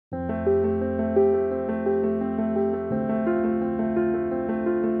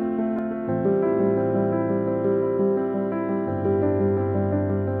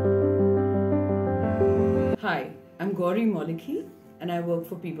Gauri Molikhi and I work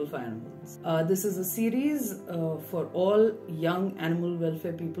for People for Animals. This is a series for all young animal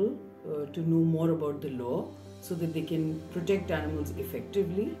welfare people to know more about the law so that they can protect animals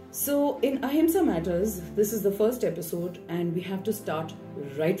effectively. So in Ahimsa Matters, this is the first episode and we have to start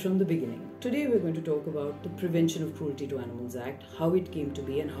right from the beginning. Today we're going to talk about the Prevention of Cruelty to Animals Act, how it came to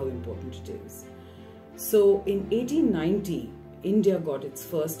be and how important it is. So in 1890, India got its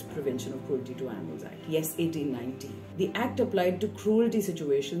first Prevention of Cruelty to Animals Act. Yes, 1890. The act applied to cruelty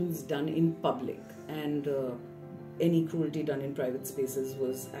situations done in public, and any cruelty done in private spaces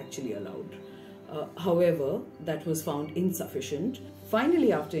was actually allowed. However, that was found insufficient.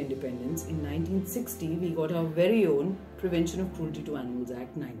 Finally, after independence, in 1960, we got our very own Prevention of Cruelty to Animals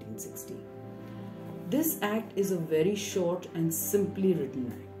Act 1960. This act is a very short and simply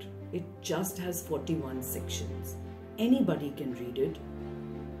written act. It just has 41 sections. Anybody can read it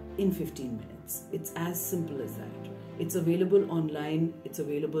in 15 minutes. It's as simple as that. It's available online. It's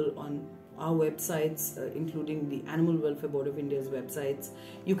available on our websites, including the Animal Welfare Board of India's websites.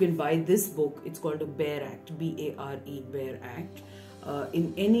 You can buy this book. It's called a BARE Act, B-A-R-E, BARE Act,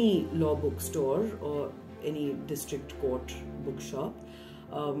 in any law bookstore or any district court bookshop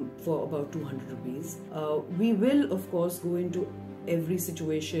for about 200 rupees. We will, of course, go into every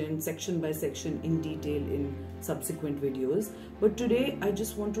situation, section by section in detail in subsequent videos. But today I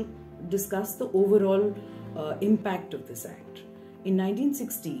just want to discuss the overall impact of this act. In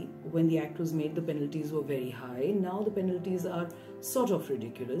 1960, when the act was made, the penalties were very high. Now the penalties are sort of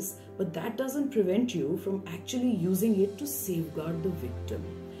ridiculous, but that doesn't prevent you from actually using it to safeguard the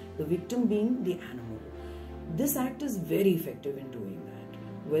victim being the animal. This act is very effective in doing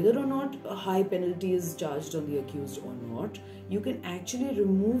that. Whether or not a high penalty is charged on the accused or not, you can actually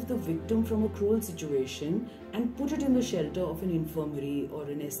remove the victim from a cruel situation and put it in the shelter of an infirmary or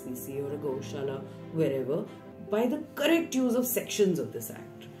an SPC or a Gaushala, wherever, by the correct use of sections of this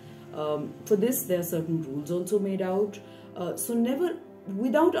act. For this, there are certain rules also made out. So never,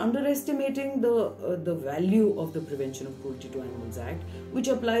 without underestimating the value of the Prevention of Cruelty to Animals Act, which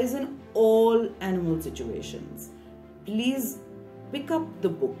applies in all animal situations, please pick up the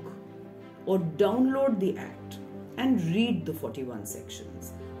book or download the act and read the 41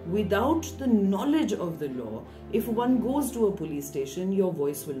 sections. Without the knowledge of the law, if one goes to a police station, your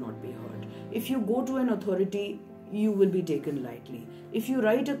voice will not be heard. If you go to an authority, you will be taken lightly. If you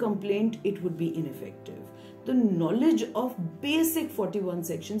write a complaint, it would be ineffective. The knowledge of basic 41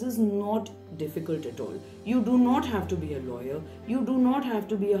 sections is not difficult at all. You do not have to be a lawyer. You do not have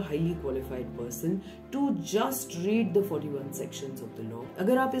to be a highly qualified person to just read the 41 sections of the law.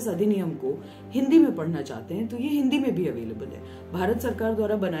 अगर आप इस अधिनियम को हिंदी में पढ़ना चाहते हैं तो ये हिंदी में भी अवेलेबल है. भारत सरकार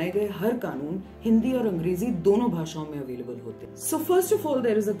द्वारा बनाए गए हर कानून हिंदी और अंग्रेजी दोनों भाषाओं में अवेलेबल होते हैं. So first of all,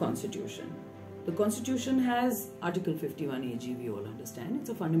 there is a constitution. The Constitution has Article 51 AG, we all understand.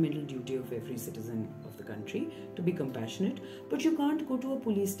 It's a fundamental duty of every citizen of the country to be compassionate, but you can't go to a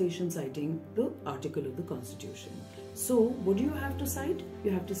police station citing the article of the Constitution. So, what do you have to cite?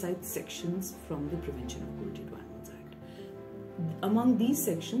 You have to cite sections from the Prevention of Cruelty to Animals Act. Among these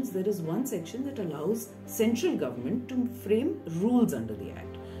sections, there is one section that allows central government to frame rules under the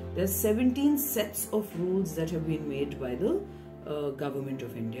Act. There are 17 sets of rules that have been made by the Government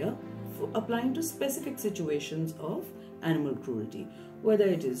of India applying to specific situations of animal cruelty, whether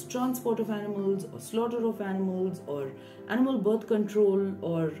it is transport of animals or slaughter of animals or animal birth control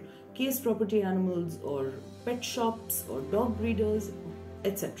or case property animals or pet shops or dog breeders,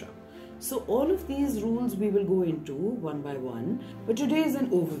 etc. So all of these rules we will go into one by one, but today is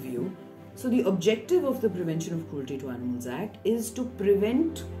an overview. So the objective of the Prevention of Cruelty to Animals Act is to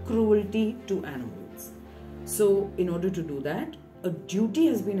prevent cruelty to animals. So in order to do that, a duty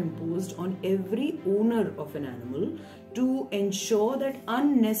has been imposed on every owner of an animal to ensure that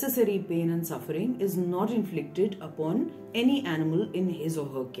unnecessary pain and suffering is not inflicted upon any animal in his or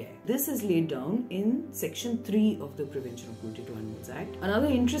her care. This is laid down in Section 3 of the Prevention of Cruelty to Animals Act. Another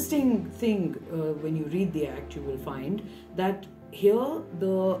interesting thing when you read the Act, you will find that here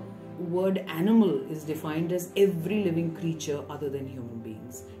the word animal is defined as every living creature other than human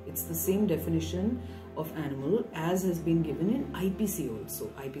beings. It's the same definition of animal as has been given in IPC also.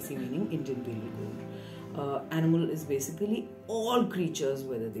 IPC meaning Indian Penal Code. Animal is basically all creatures,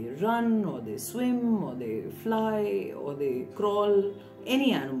 whether they run or they swim or they fly or they crawl.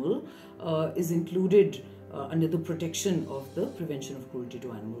 Any animal is included under the protection of the Prevention of Cruelty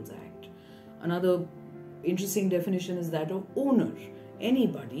to Animals Act. Another interesting definition is that of owner.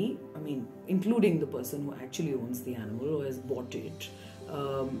 Anybody, I mean, including the person who actually owns the animal or has bought it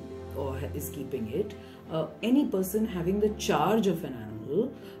or is keeping it, any person having the charge of an animal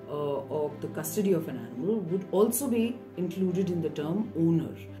animal or the custody of an animal would also be included in the term owner.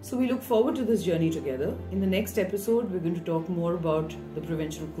 So we look forward to this journey together. In the next episode, we're going to talk more about the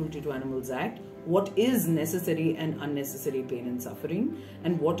Prevention of Cruelty to Animals Act, what is necessary and unnecessary pain and suffering,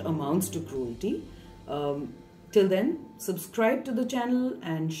 and what amounts to cruelty. Till then, subscribe to the channel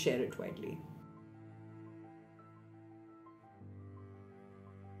and share it widely.